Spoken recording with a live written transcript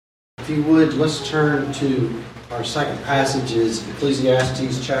you would, let's turn to our second passage is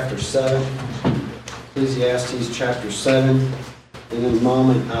Ecclesiastes chapter 7. Ecclesiastes chapter 7. In a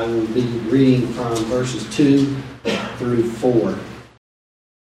moment I will be reading from verses 2 through 4.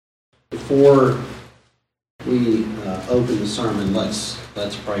 Before we open the sermon, let's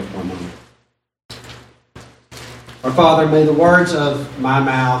pray for a moment. Our Father, may the words of my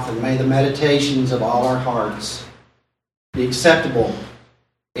mouth and may the meditations of all our hearts be acceptable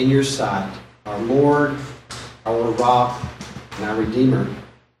in your sight, our Lord, our rock, and our Redeemer.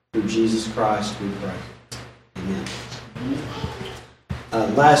 Through Jesus Christ we pray. Amen.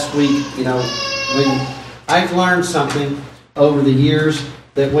 Last week, when I've learned something over the years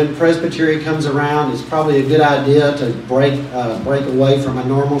that when Presbytery comes around, it's probably a good idea to break away from a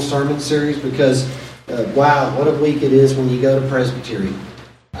normal sermon series because, wow, what a week it is when you go to Presbytery.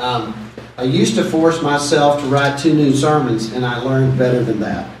 I used to force myself to write 2 new sermons, and I learned better than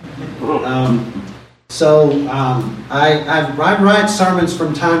that. I write sermons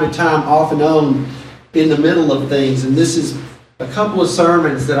from time to time, off and on, in the middle of things, and this is a couple of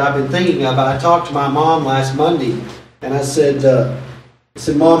sermons that I've been thinking of. I talked to my mom last Monday, and I said,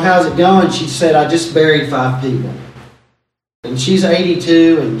 Mom, how's it going? She said, I just buried 5 people. And she's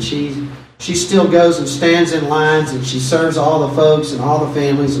 82, and she still goes and stands in lines, and she serves all the folks and all the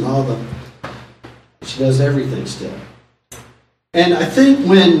families and she does everything still. And I think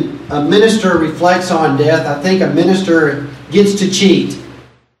when a minister reflects on death, I think a minister gets to cheat.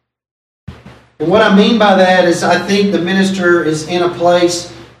 And what I mean by that is I think the minister is in a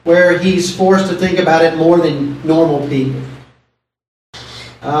place where he's forced to think about it more than normal people.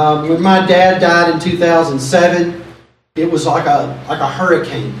 When my dad died in 2007, it was like a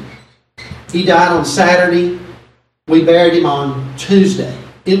hurricane. He died on Saturday. We buried him on Tuesday.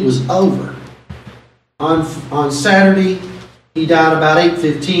 It was over. On Saturday, he died about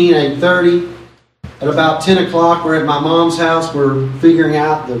 8:15, 8:30. At about 10 o'clock, we're at my mom's house. We're figuring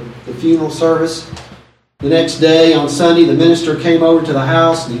out the funeral service. The next day, on Sunday, the minister came over to the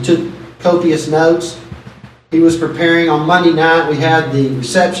house and he took copious notes. He was preparing. On Monday night, we had the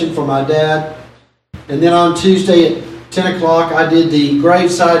reception for my dad. And then on Tuesday at 10 o'clock, I did the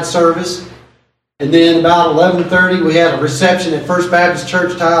graveside service. And then about 11:30, we had a reception at First Baptist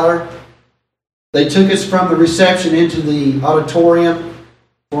Church, Tyler. They took us from the reception into the auditorium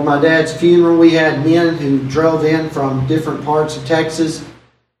for my dad's funeral. We had men who drove in from different parts of Texas.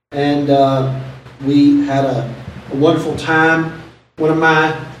 And we had a wonderful time. One of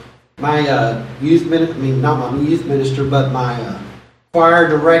my youth minister, not my youth minister, but my choir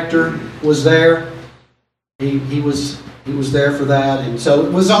director was there. He was there for that, and so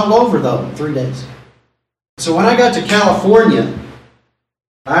it was all over though, 3 days. So when I got to California,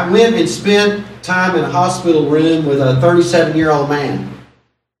 I went and spent time in a hospital room with a 37-year-old man.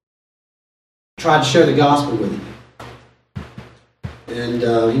 Tried to share the gospel with him, and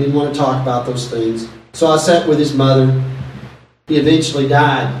he didn't want to talk about those things. So I sat with his mother. He eventually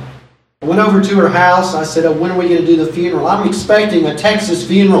died. I went over to her house. I said, when are we going to do the funeral? I'm expecting a Texas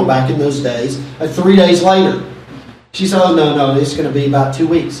funeral back in those days, 3 days later. She said, no, it's going to be about 2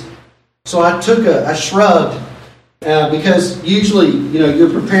 weeks. So I shrugged, because usually, you're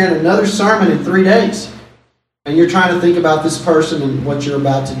preparing another sermon in 3 days. And you're trying to think about this person and what you're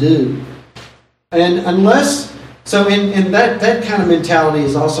about to do. And unless, and that kind of mentality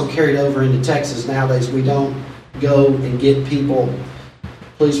is also carried over into Texas nowadays. We don't go and get people,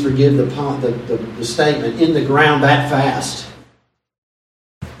 please forgive the statement, in the ground that fast.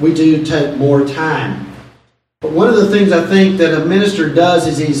 We do take more time. But one of the things I think that a minister does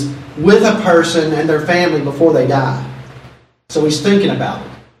is he's with a person and their family before they die. So he's thinking about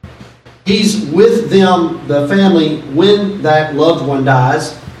it. He's with them, the family, when that loved one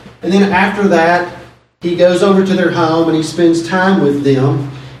dies. And then after that, he goes over to their home and he spends time with them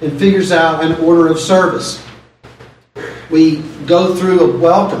and figures out an order of service. We go through a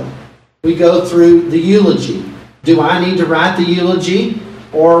welcome. We go through the eulogy. Do I need to write the eulogy?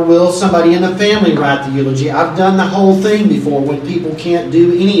 Or will somebody in the family write the eulogy? I've done the whole thing before when people can't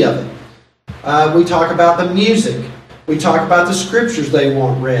do any of it. We talk about the music. We talk about the scriptures they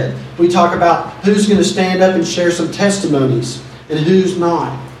want read. We talk about who's going to stand up and share some testimonies and who's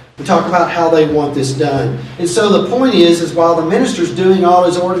not. We talk about how they want this done. And so the point is while the minister's doing all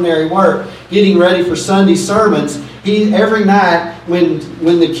his ordinary work, getting ready for Sunday sermons, he every night when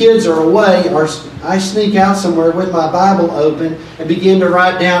the kids are away, I sneak out somewhere with my Bible open and begin to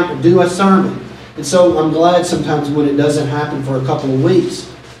write down and do a sermon. And so I'm glad sometimes when it doesn't happen for a couple of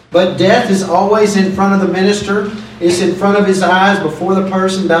weeks. But death is always in front of the minister. It's in front of his eyes before the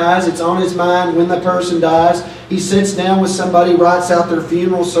person dies. It's on his mind when the person dies. He sits down with somebody, writes out their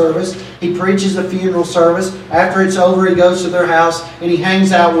funeral service. He preaches the funeral service. After it's over, he goes to their house and he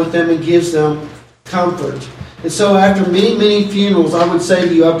hangs out with them and gives them comfort. And so after many, many funerals, I would say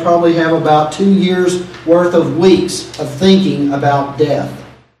to you, I probably have about 2 years worth of weeks of thinking about death.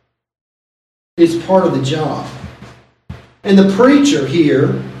 It's part of the job. And the preacher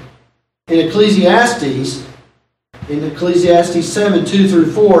here in Ecclesiastes 7, 2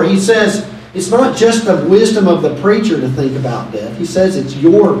 through 4, he says it's not just the wisdom of the preacher to think about death. He says it's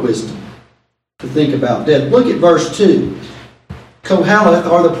your wisdom to think about death. Look at verse 2. Koheleth,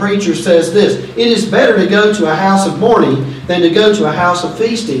 or the preacher, says this: "It is better to go to a house of mourning than to go to a house of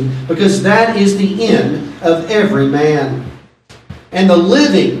feasting, because that is the end of every man. And the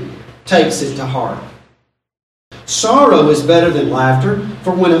living takes it to heart. Sorrow is better than laughter,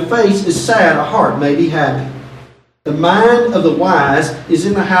 for when a face is sad, a heart may be happy. The mind of the wise is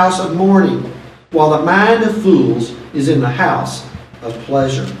in the house of mourning, while the mind of fools is in the house of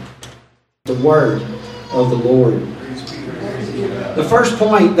pleasure." The word of the Lord. The first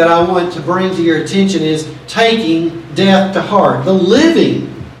point that I want to bring to your attention is taking death to heart. The living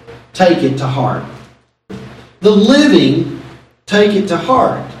take it to heart. The living take it to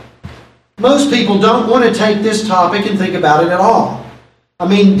heart. Most people don't want to take this topic and think about it at all. I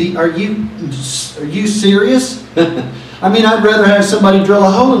mean, are you serious? I mean, I'd rather have somebody drill a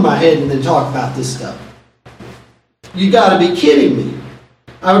hole in my head than talk about this stuff. You got to be kidding me.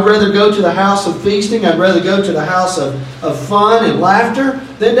 I would rather go to the house of feasting. I'd rather go to the house of fun and laughter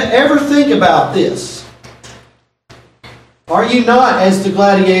than to ever think about this. Are you not, as the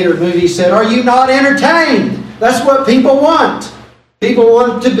Gladiator movie said, are you not entertained? That's what people want. People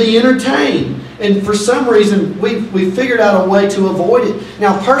want to be entertained. And for some reason, we've figured out a way to avoid it.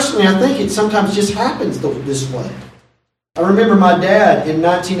 Now, personally, I think it sometimes just happens this way. I remember my dad in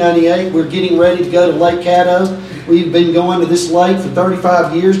 1998, we're getting ready to go to Lake Caddo. We've been going to this lake for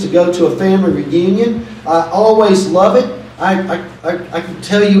 35 years to go to a family reunion. I always love it. I can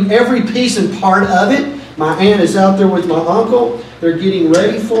tell you every piece and part of it. My aunt is out there with my uncle. They're getting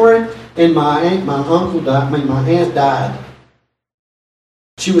ready for it. And my aunt died.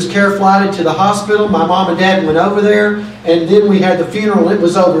 She was care flighted to the hospital. My mom and dad went over there. And then we had the funeral. It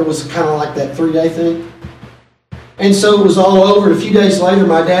was over. It was kind of like that 3-day thing. And so it was all over. A few days later,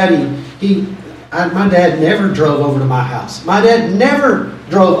 my dad never drove over to my house. My dad never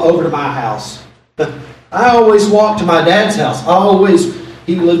drove over to my house. I always walked to my dad's house.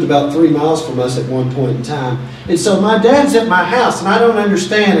 He lived about 3 miles from us at one point in time. And so my dad's at my house, and I don't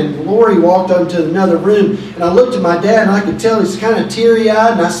understand. And Lori walked up to another room, and I looked at my dad, and I could tell he's kind of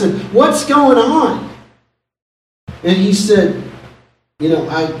teary-eyed. And I said, "What's going on?" And he said,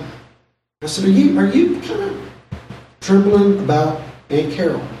 I said, are you kind of trembling about Aunt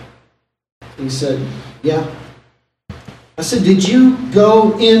Carol? He said, "Yeah." I said, "Did you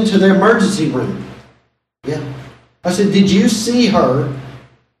go into the emergency room?" "Yeah." I said, "Did you see her?"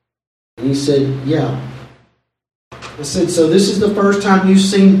 And he said, "Yeah." I said, "So this is the first time you've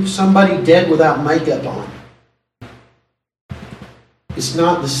seen somebody dead without makeup on?" It's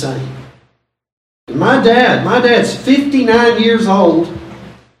not the same. And my dad's 59 years old.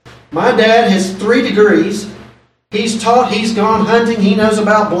 My dad has 3 degrees. He's taught, he's gone hunting, he knows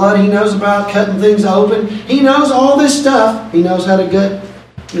about blood, he knows about cutting things open. He knows all this stuff. He knows how to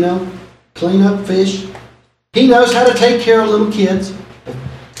clean up fish. He knows how to take care of little kids.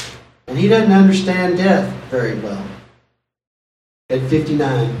 And he doesn't understand death very well. At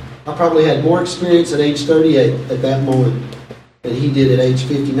 59. I probably had more experience at age 38 at that moment than he did at age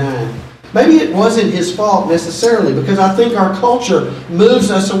 59. Maybe it wasn't his fault necessarily, because I think our culture moves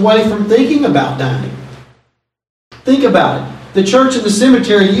us away from thinking about dying. Think about it. The church and the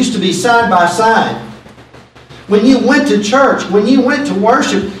cemetery used to be side by side. When you went to church, when you went to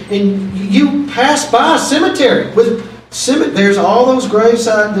worship, and you passed by a cemetery there's all those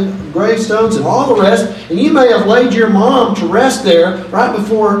gravestones and all the rest, and you may have laid your mom to rest there right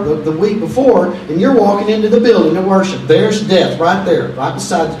before the week before, and you're walking into the building to worship. There's death right there, right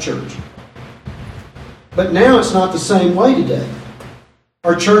beside the church. But now it's not the same way today.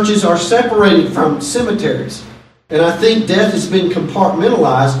 Our churches are separated from cemeteries. And I think death has been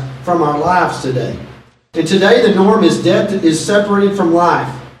compartmentalized from our lives today. And today the norm is death is separated from life.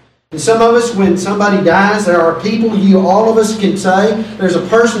 And some of us, when somebody dies, there are people, all of us can say, there's a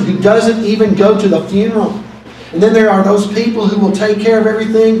person who doesn't even go to the funeral. And then there are those people who will take care of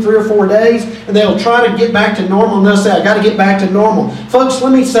everything 3 or 4 days, and they'll try to get back to normal, and they'll say, "I got to get back to normal." Folks,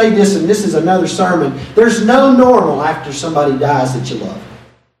 let me say this, and this is another sermon. There's no normal after somebody dies that you love.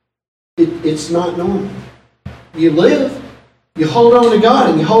 It's not normal. You live. You hold on to God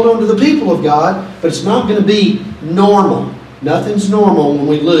and you hold on to the people of God, but it's not going to be normal. Nothing's normal when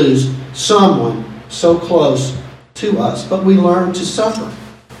we lose someone so close to us, but we learn to suffer.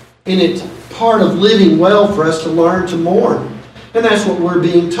 And it's part of living well for us to learn to mourn. And that's what we're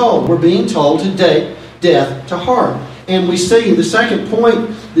being told. We're being told to take death to heart. And we see the second point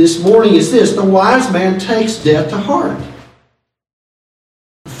this morning is this: the wise man takes death to heart.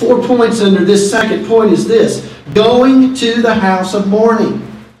 4 points under this second point is this: going to the house of mourning.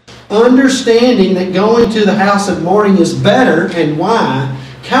 Understanding that going to the house of mourning is better, and why.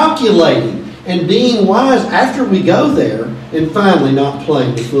 Calculating and being wise after we go there, and finally not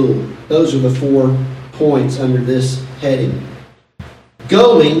playing the fool. Those are the 4 points under this heading.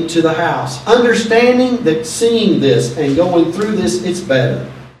 Going to the house. Understanding that seeing this and going through this, it's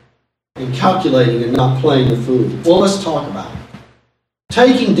better. And calculating and not playing the fool. Well, let's talk about it.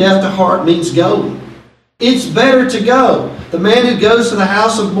 Taking death to heart means going. It's better to go. The man who goes to the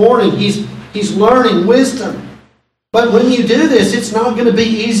house of mourning, he's learning wisdom. But when you do this, it's not going to be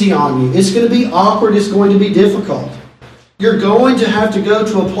easy on you. It's going to be awkward. It's going to be difficult. You're going to have to go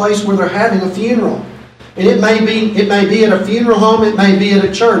to a place where they're having a funeral. And it may be at a funeral home, it may be at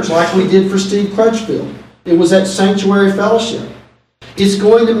a church, like we did for Steve Crutchfield. It was at Sanctuary Fellowship. It's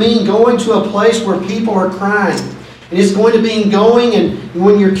going to mean going to a place where people are crying. And it's going to mean going, and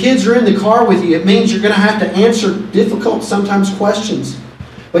when your kids are in the car with you, it means you're going to have to answer difficult, sometimes, questions.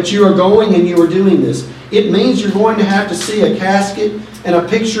 But you are going and you are doing this. It means you're going to have to see a casket and a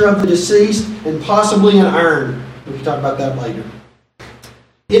picture of the deceased and possibly an urn. We can talk about that later.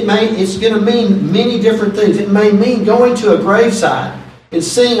 It's going to mean many different things. It may mean going to a graveside and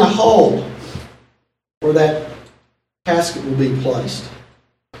seeing a hole where that casket will be placed.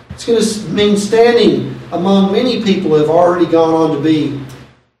 It's going to mean standing among many people who have already gone on to be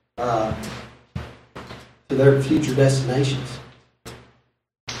to their future destinations.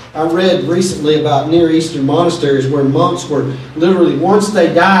 I read recently about Near Eastern monasteries where monks were literally, once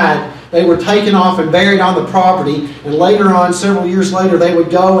they died, they were taken off and buried on the property, and later on, several years later, they would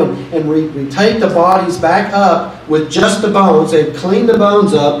go and retake the bodies back up with just the bones. They'd clean the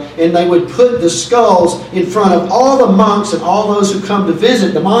bones up, and they would put the skulls in front of all the monks and all those who come to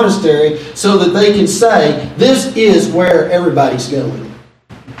visit the monastery so that they can say, this is where everybody's going.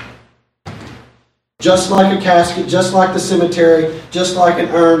 Just like a casket, just like the cemetery, just like an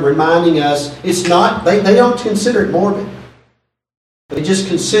urn, reminding us, it's not, they don't consider it morbid. They just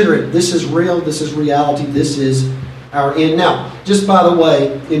consider it, this is real, this is reality, this is our end. Now, just by the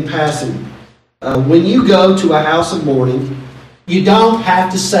way, in passing, when you go to a house of mourning, you don't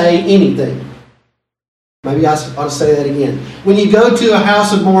have to say anything. Maybe I ought to say that again. When you go to a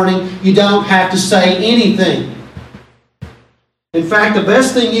house of mourning, you don't have to say anything. In fact, the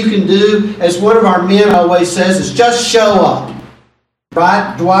best thing you can do, as one of our men always says, is just show up.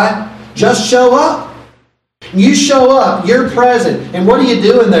 Right, Dwight? Just show up. You show up, you're present, and what are you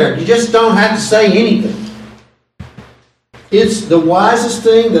doing there? You just don't have to say anything. It's the wisest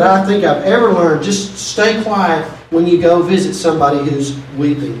thing that I think I've ever learned. Just stay quiet when you go visit somebody who's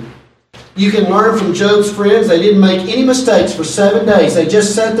weeping. You can learn from Job's friends. They didn't make any mistakes for 7 days. They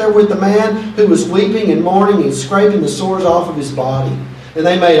just sat there with the man who was weeping and mourning and scraping the sores off of his body. And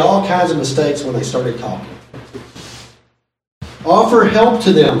they made all kinds of mistakes when they started talking. Offer help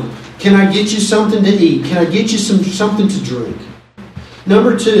to them. Can I get you something to eat? Can I get you something to drink?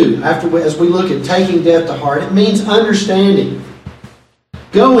 Number 2, as we look at taking death to heart, it means understanding.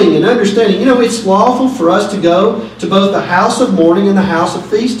 Going and understanding. You know, it's lawful for us to go to both the house of mourning and the house of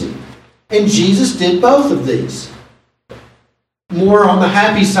feasting. And Jesus did both of these. More on the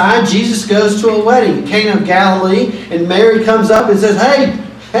happy side, Jesus goes to a wedding, Cana of Galilee, and Mary comes up and says,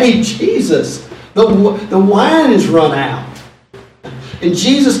 Hey, Jesus, the wine is run out. And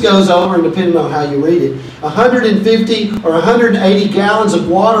Jesus goes over, and depending on how you read it, 150 or 180 gallons of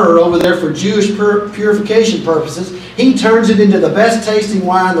water are over there for Jewish purification purposes. He turns it into the best tasting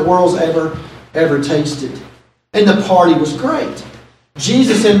wine the world's ever tasted. And the party was great.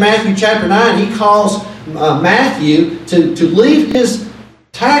 Jesus in Matthew chapter 9, he calls Matthew to leave his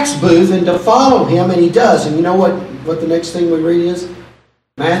tax booth and to follow him, and he does. And you know what the next thing we read is?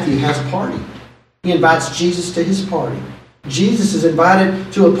 Matthew has a party. He invites Jesus to his party. Jesus is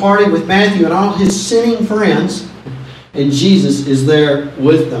invited to a party with Matthew and all his sinning friends, and Jesus is there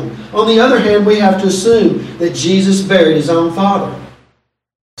with them. On the other hand, we have to assume that Jesus buried his own father.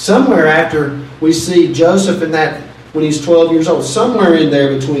 Somewhere after we see Joseph in that, when he's 12 years old, somewhere in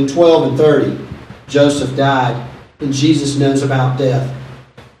there between 12 and 30, Joseph died, and Jesus knows about death.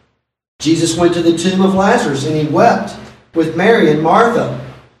 Jesus went to the tomb of Lazarus, and he wept with Mary and Martha.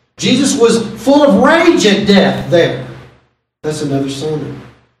 Jesus was full of rage at death there. That's another sermon.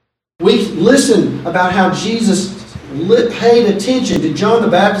 We listen about how Jesus paid attention to John the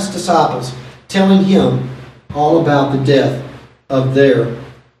Baptist's disciples, telling him all about the death of their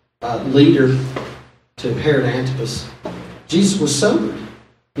leader to Herod Antipas. Jesus was sobered.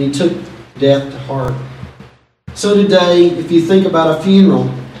 He took death to heart. So today, if you think about a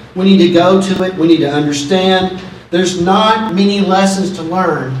funeral, we need to go to it. We need to understand there's not many lessons to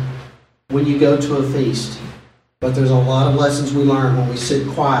learn when you go to a feast. But there's a lot of lessons we learn when we sit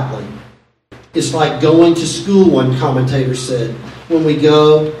quietly. It's like going to school, one commentator said, when we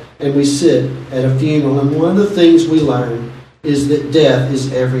go and we sit at a funeral. And one of the things we learn is that death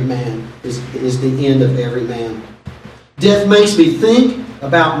is every man, is the end of every man. Death makes me think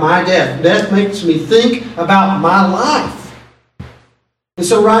about my death. Death makes me think about my life. And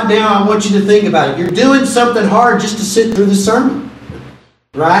so right now I want you to think about it. You're doing something hard just to sit through the sermon.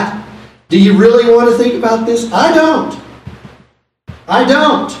 Right? Do you really want to think about this? I don't.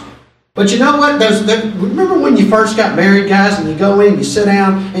 But you know what? Remember when you first got married, guys, and you go in, you sit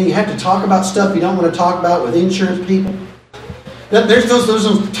down, and you have to talk about stuff you don't want to talk about with insurance people? There's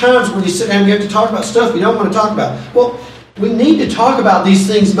those times when you sit down and you have to talk about stuff you don't want to talk about. Well, we need to talk about these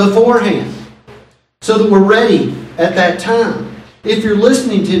things beforehand so that we're ready at that time. If you're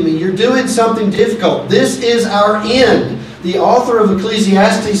listening to me, you're doing something difficult. This is our end. The author of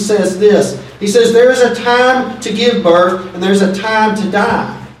Ecclesiastes says this. He says, there is a time to give birth and there's a time to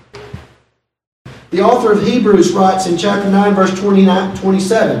die. The author of Hebrews writes in chapter 9, verse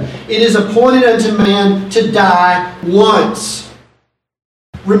 27, it is appointed unto man to die once.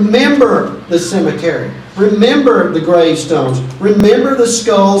 Remember the cemetery. Remember the gravestones. Remember the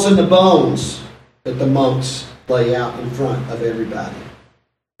skulls and the bones that the monks lay out in front of everybody.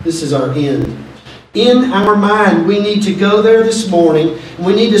 This is our end. In our mind, we need to go there this morning, and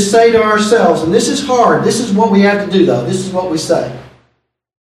we need to say to ourselves, and this is hard, this is what we have to do though, this is what we say.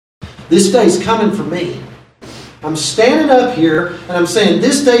 This day's coming for me. I'm standing up here, and I'm saying,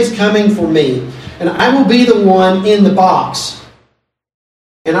 this day's coming for me, and I will be the one in the box.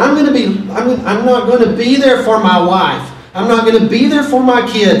 And I'm not going to be there for my wife. I'm not going to be there for my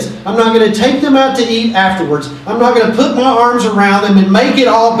kids. I'm not going to take them out to eat afterwards. I'm not going to put my arms around them and make it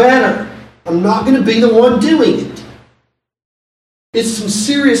all better. I'm not going to be the one doing it. It's some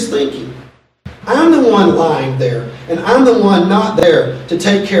serious thinking. I'm the one lying there, and I'm the one not there to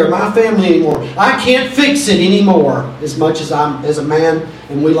take care of my family anymore. I can't fix it anymore. As much as I'm as a man,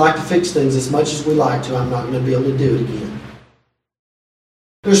 and we like to fix things as much as we like to, I'm not going to be able to do it again.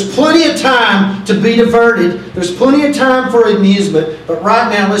 There's plenty of time to be diverted. There's plenty of time for amusement. But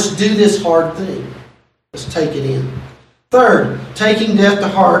right now, let's do this hard thing. Let's take it in. Third, taking death to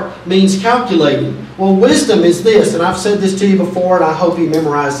heart means calculating. Well, wisdom is this, and I've said this to you before, and I hope you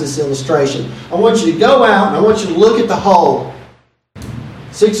memorize this illustration. I want you to go out, and I want you to look at the hole.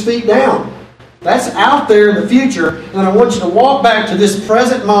 6 feet down. That's out there in the future, and I want you to walk back to this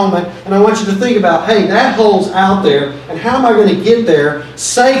present moment, and I want you to think about, hey, that hole's out there, and how am I going to get there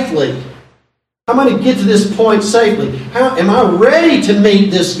safely? How am I going to get to this point safely? How am I ready to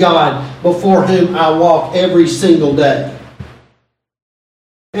meet this God before whom I walk every single day?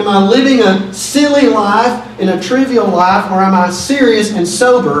 Am I living a silly life and a trivial life, or am I serious and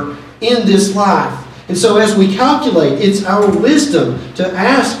sober in this life? And so as we calculate, it's our wisdom to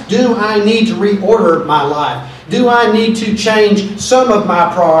ask, do I need to reorder my life? Do I need to change some of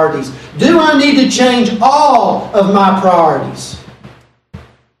my priorities? Do I need to change all of my priorities?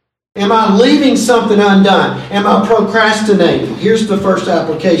 Am I leaving something undone? Am I procrastinating? Here's the first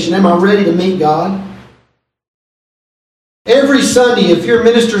application. Am I ready to meet God? Every Sunday, if your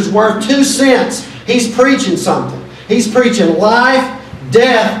minister's worth 2 cents, he's preaching something. He's preaching life,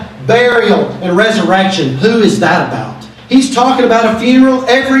 death, burial, and resurrection. Who is that about? He's talking about a funeral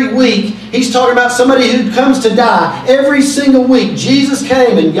every week. He's talking about somebody who comes to die every single week. Jesus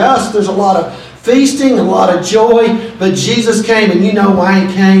came, and yes, there's a lot of feasting, a lot of joy, but Jesus came, and you know why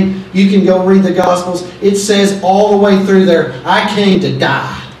He came. You can go read the Gospels. It says all the way through there, I came to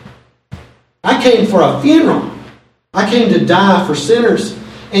die. I came for a funeral. I came to die for sinners.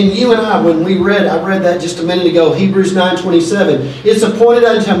 And you and I read that just a minute ago, Hebrews 9:27. It's appointed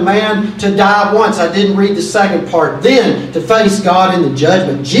unto man to die once. I didn't read the second part. Then to face God in the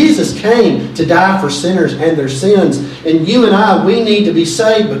judgment. Jesus came to die for sinners and their sins. And you and I, we need to be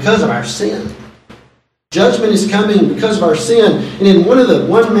saved because of our sin. Judgment is coming because of our sin. And in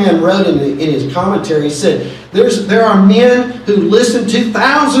one man wrote in his commentary, he said, there are men who listen to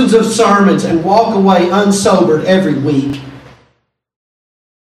thousands of sermons and walk away unsobered every week.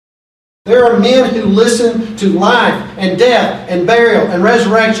 There are men who listen to life and death and burial and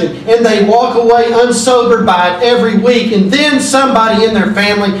resurrection, and they walk away unsobered by it every week, and then somebody in their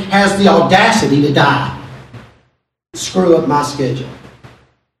family has the audacity to die. Screw up my schedule.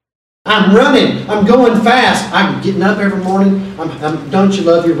 I'm running. I'm going fast. I'm getting up every morning. Don't you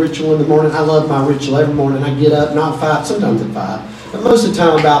love your ritual in the morning? I love my ritual every morning. I get up, not 5, sometimes at 5, but most of the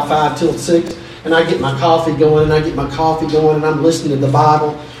time about 5 till 6, and I get my coffee going, and I'm listening to the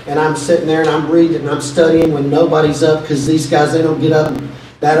Bible, and I'm sitting there, and I'm reading, and I'm studying when nobody's up, because these guys, they don't get up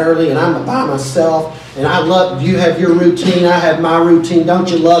that early, and I'm by myself. And I love, you have your routine, I have my routine. Don't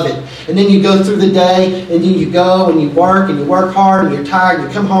you love it? And then you go through the day, and then you go and you work hard, and you're tired, and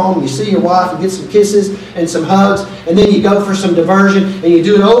you come home, and you see your wife, and get some kisses and some hugs, and then you go for some diversion, and you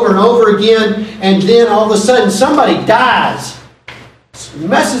do it over and over again, and then all of a sudden somebody dies. It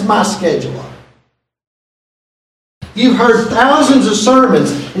messes my schedule up. You've heard thousands of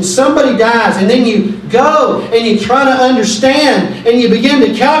sermons, and somebody dies, and then you go and you try to understand, and you begin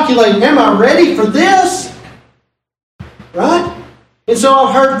to calculate, am I ready for this? Right? And so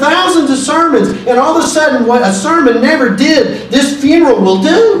I've heard thousands of sermons, and all of a sudden what a sermon never did, this funeral will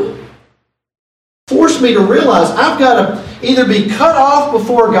do. Force me to realize I've got to either be cut off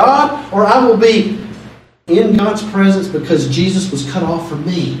before God, or I will be in God's presence because Jesus was cut off for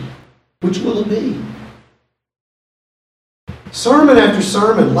me. Which will it be? Sermon after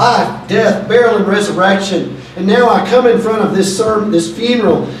sermon, life, death, burial, and resurrection. And now I come in front of this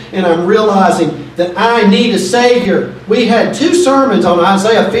funeral, and I'm realizing that I need a Savior. We had 2 sermons on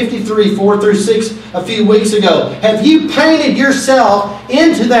Isaiah 53, 4 through 6 a few weeks ago. Have you painted yourself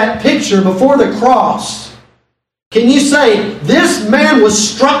into that picture before the cross? Can you say, this man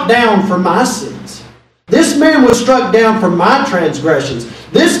was struck down for my sins? This man was struck down for my transgressions.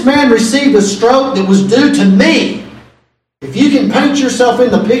 This man received a stroke that was due to me. If you can paint yourself in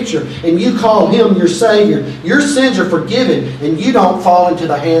the picture and you call Him your Savior, your sins are forgiven, and you don't fall into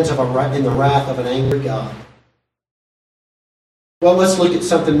the hands of in the wrath of an angry God. Well, let's look at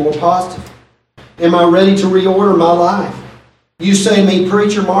something more positive. Am I ready to reorder my life? You say, me,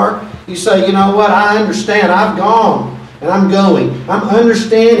 Preacher Mark, you say, you know what, I understand, I've gone, and I'm going. I'm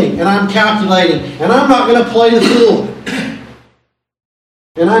understanding, and I'm calculating, and I'm not going to play the fool.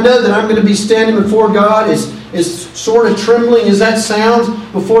 And I know that I'm going to be standing before God as sort of trembling as that sounds,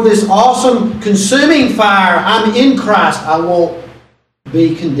 before this awesome consuming fire. I'm in Christ. I won't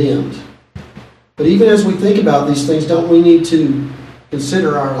be condemned. But even as we think about these things, don't we need to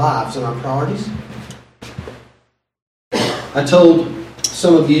consider our lives and our priorities? I told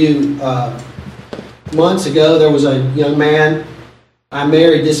some of you months ago, there was a young man. I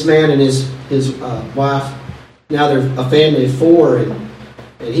married this man and his wife. Now they're a family of 4, and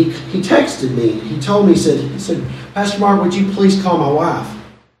he texted me. He told me, he said, Pastor Mark, would you please call my wife?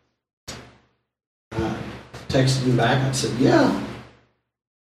 I texted him back. I said, yeah.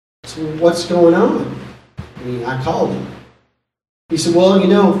 So what's going on? I called him. He said,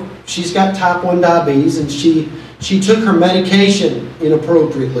 well, she's got type 1 diabetes, and she took her medication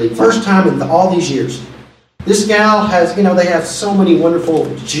inappropriately. First time in all these years. This gal has, they have so many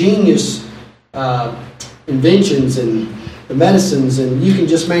wonderful, genius inventions and the medicines, and you can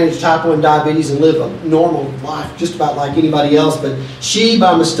just manage type 1 diabetes and live a normal life just about like anybody else. But she,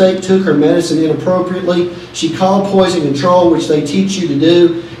 by mistake, took her medicine inappropriately. She called poison control, which they teach you to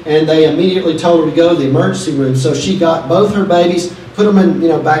do, and they immediately told her to go to the emergency room. So she got both her babies, put them in,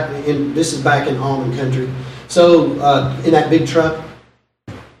 this is back in almond country. So in that big truck,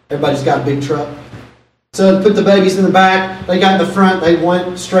 everybody's got a big truck. So put the babies in the back, they got in the front, they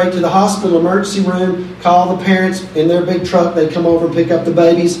went straight to the hospital emergency room, called the parents in their big truck, they come over and pick up the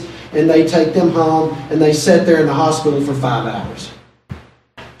babies, and they take them home, and they sit there in the hospital for 5 hours.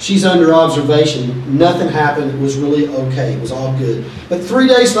 She's under observation. Nothing happened. It was really okay. It was all good. But 3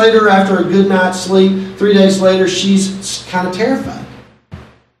 days later, after a good night's sleep, 3 days later, she's kind of terrified.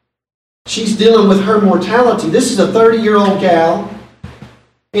 She's dealing with her mortality. This is a 30-year-old gal,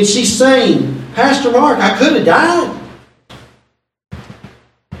 and she's saying, Pastor Mark, I could have died.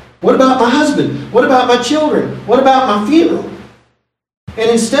 What about my husband? What about my children? What about my funeral? And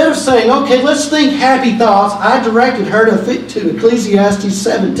instead of saying, okay, let's think happy thoughts, I directed her to Ecclesiastes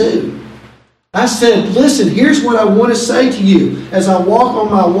 7:2. I said, listen, here's what I want to say to you as I walk on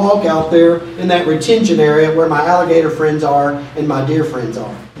my walk out there in that retention area where my alligator friends are and my deer friends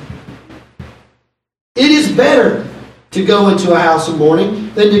are. It is better to go into a house of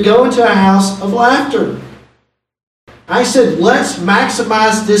mourning than to go into a house of laughter. I said, let's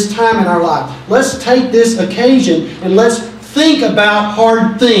maximize this time in our life. Let's take this occasion and let's think about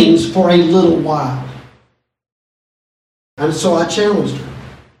hard things for a little while. And so I challenged her.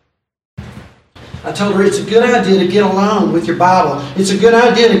 I told her it's a good idea to get alone with your Bible. It's a good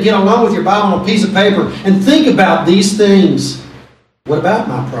idea to get alone with your Bible on a piece of paper and think about these things. What about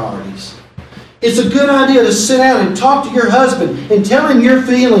my priorities? It's a good idea to sit down and talk to your husband and tell him your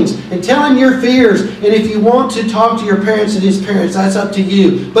feelings and tell him your fears. And if you want to talk to your parents and his parents, that's up to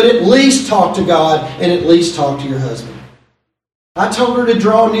you. But at least talk to God and at least talk to your husband. I told her to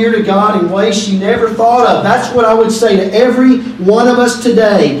draw near to God in ways she never thought of. That's what I would say to every one of us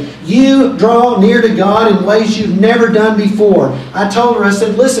today. You draw near to God in ways you've never done before. I told her, I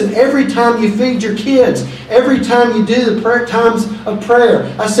said, listen, every time you feed your kids, every time you do the prayer times of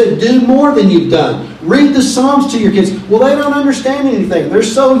prayer, I said, do more than you've done. Read the Psalms to your kids. Well, they don't understand anything. They're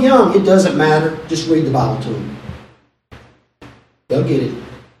so young. It doesn't matter. Just read the Bible to them. They'll get it.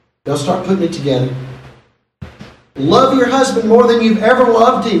 They'll start putting it together. Love your husband more than you've ever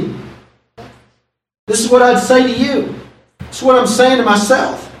loved him. This is what I'd say to you. This is what I'm saying to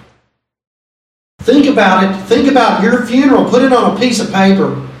myself. Think about it. Think about your funeral. Put it on a piece of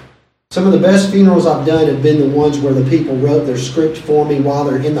paper. Some of the best funerals I've done have been the ones where the people wrote their script for me while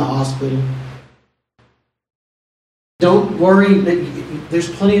they're in the hospital. Don't worry.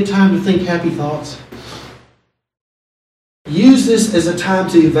 There's plenty of time to think happy thoughts. Use this as a time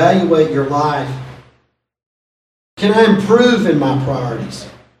to evaluate your life. Can I improve in my priorities?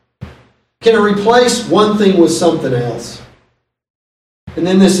 Can I replace one thing with something else? And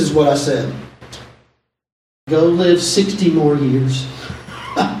then this is what I said. Go live 60 more years.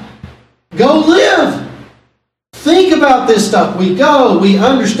 Go live. Think about this stuff. We go, we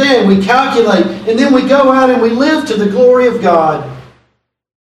understand, we calculate, and then we go out and we live to the glory of God.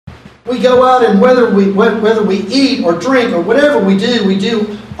 We go out and whether we eat or drink or whatever we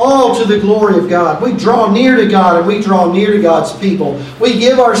do all to the glory of God. We draw near to God and we draw near to God's people. We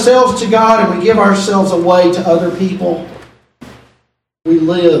give ourselves to God and we give ourselves away to other people. We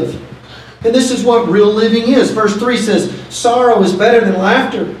live. And this is what real living is. Verse 3 says, sorrow is better than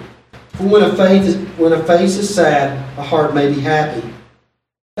laughter. For when a face is sad, a heart may be happy.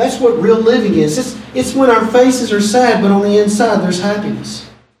 That's what real living is. It's when our faces are sad, but on the inside there's happiness.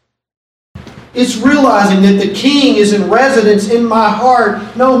 It's realizing that the King is in residence in my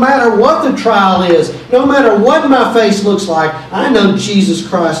heart no matter what the trial is, no matter what my face looks like. I know Jesus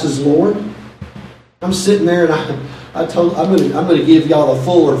Christ is Lord. I'm sitting there and I'm going to give y'all a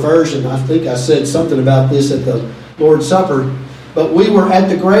fuller version. I think I said something about this at the Lord's Supper. But we were at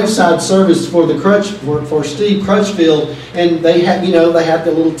the graveside service for for Steve Crutchfield, and they had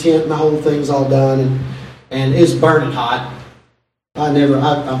the little tent and the whole thing's all done, and it's burning hot.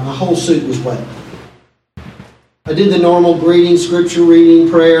 My whole suit was wet. I did the normal greeting, scripture reading,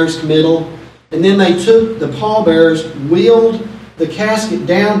 prayers, committal, and then they took the pallbearers, wheeled the casket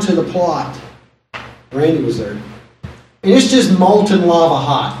down to the plot. Randy was there. And it's just molten lava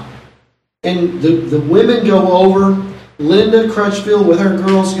hot. And the women go over. Linda Crutchfield with her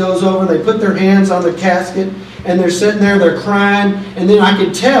girls goes over. They put their hands on the casket. And they're sitting there, they're crying. And then I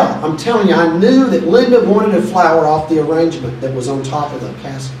could tell, I'm telling you, I knew that Linda wanted a flower off the arrangement that was on top of the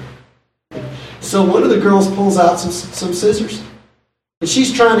casket. So one of the girls pulls out some scissors. And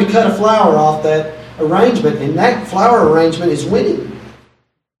she's trying to cut a flower off that arrangement. And that flower arrangement is winning.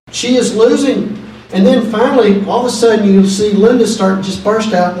 She is losing. And then finally, all of a sudden, you'll see Linda just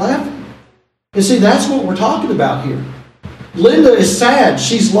burst out laughing. And see, that's what we're talking about here. Linda is sad.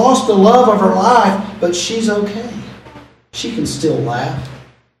 She's lost the love of her life, but she's okay. She can still laugh.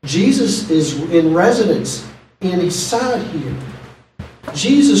 Jesus is in residence inside here.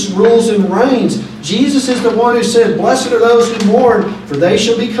 Jesus rules and reigns. Jesus is the one who said, blessed are those who mourn, for they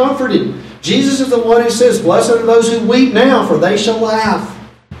shall be comforted. Jesus is the one who says, blessed are those who weep now, for they shall laugh.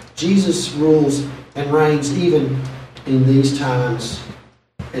 Jesus rules and reigns even in these times.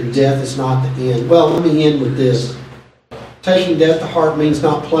 And death is not the end. Well, let me end with this. Taking death to heart means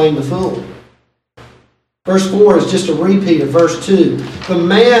not playing the fool. Verse 4 is just a repeat of verse 2. The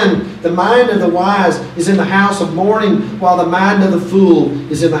mind of the wise is in the house of mourning, while the mind of the fool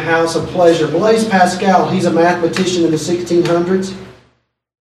is in the house of pleasure. Blaise Pascal, he's a mathematician in the 1600s.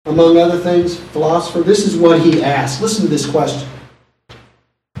 Among other things, philosopher. This is what he asked. Listen to this question.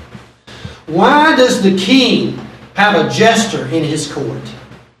 Why does the king have a jester in his court?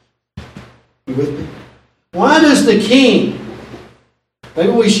 You with me? Why does the king,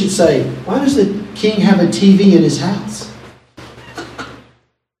 maybe we should say, why does the king have a TV in his house?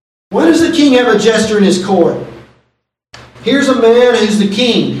 Why does the king have a jester in his court? Here's a man who's the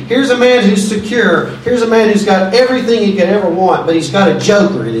king. Here's a man who's secure. Here's a man who's got everything he could ever want, but he's got a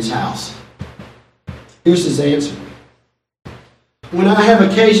joker in his house. Here's his answer. When I have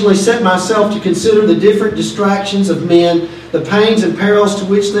occasionally set myself to consider the different distractions of men, the pains and perils to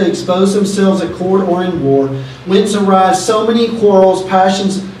which they expose themselves at court or in war, whence arise so many quarrels,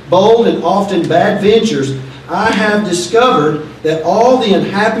 passions, bold and often bad ventures, I have discovered that all the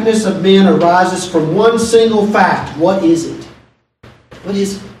unhappiness of men arises from one single fact. What is it? What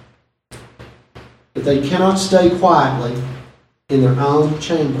is it? That they cannot stay quietly in their own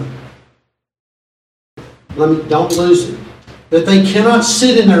chamber. Don't lose it. That they cannot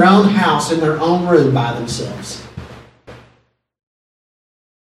sit in their own house, in their own room by themselves.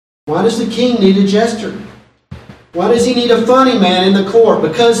 Why does the king need a jester? Why does he need a funny man in the court?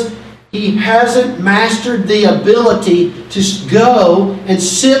 Because he hasn't mastered the ability to go and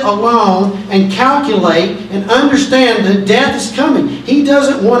sit alone and calculate and understand that death is coming. He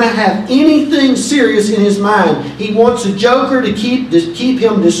doesn't want to have anything serious in his mind. He wants a joker to keep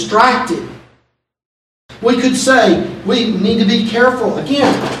him distracted. We could say we need to be careful,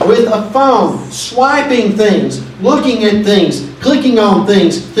 again, with a phone, swiping things, looking at things, clicking on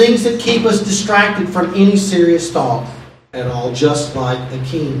things that keep us distracted from any serious thought at all, just like a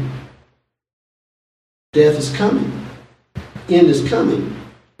king. Death is coming. End is coming.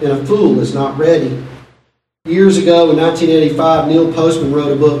 And a fool is not ready. Years ago, in 1985, Neil Postman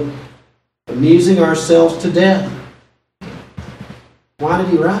wrote a book, Amusing Ourselves to Death. Why did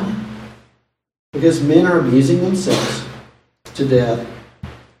he write it? Because men are amusing themselves to death.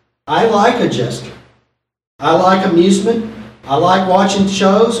 I like a jester. I like amusement. I like watching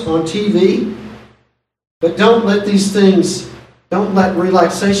shows on TV. But don't let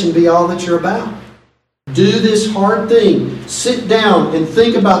relaxation be all that you're about. Do this hard thing. Sit down and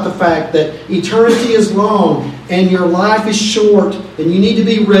think about the fact that eternity is long and your life is short and you need to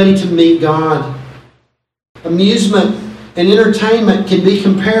be ready to meet God. Amusement and entertainment can be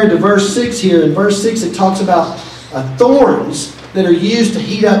compared to verse 6 here. In verse 6 it talks about thorns that are used to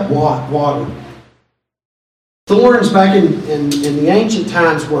heat up water. Thorns back in the ancient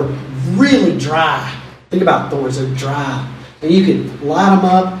times were really dry. Think about thorns, they're dry. And you could light them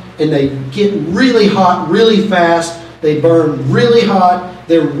up and they get really hot really fast. They burn really hot.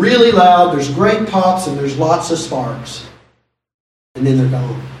 They're really loud. There's great pops and there's lots of sparks. And then they're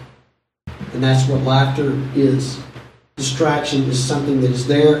gone. And that's what laughter is. Distraction is something that is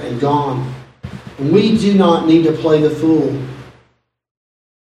there and gone. And we do not need to play the fool.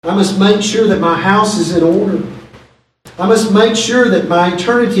 I must make sure that my house is in order. I must make sure that my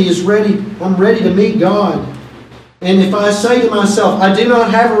eternity is ready. I'm ready to meet God. And if I say to myself, I do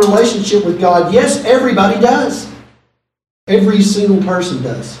not have a relationship with God, yes, everybody does. Every single person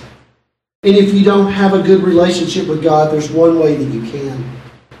does. And if you don't have a good relationship with God, there's one way that you can.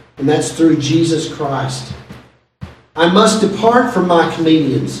 And that's through Jesus Christ. I must depart from my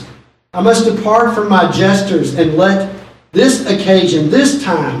comedians. I must depart from my jesters and let this occasion, this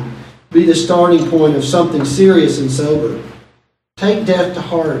time, be the starting point of something serious and sober. Take death to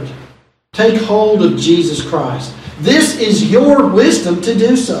heart. Take hold of Jesus Christ. This is your wisdom to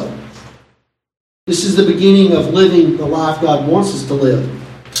do so. This is the beginning of living the life God wants us to live.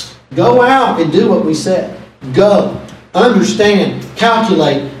 Go out and do what we said. Go. Understand.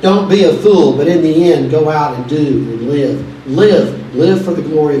 Calculate. Don't be a fool. But in the end, go out and do and live. Live. Live for the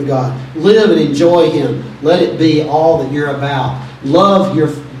glory of God. Live and enjoy Him. Let it be all that you're about. Love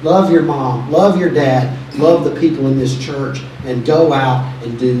your mom. Love your dad. Love the people in this church. And go out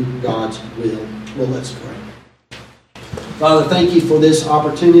and do God's will. Well, let's pray. Father, thank you for this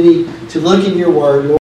opportunity to look in your word.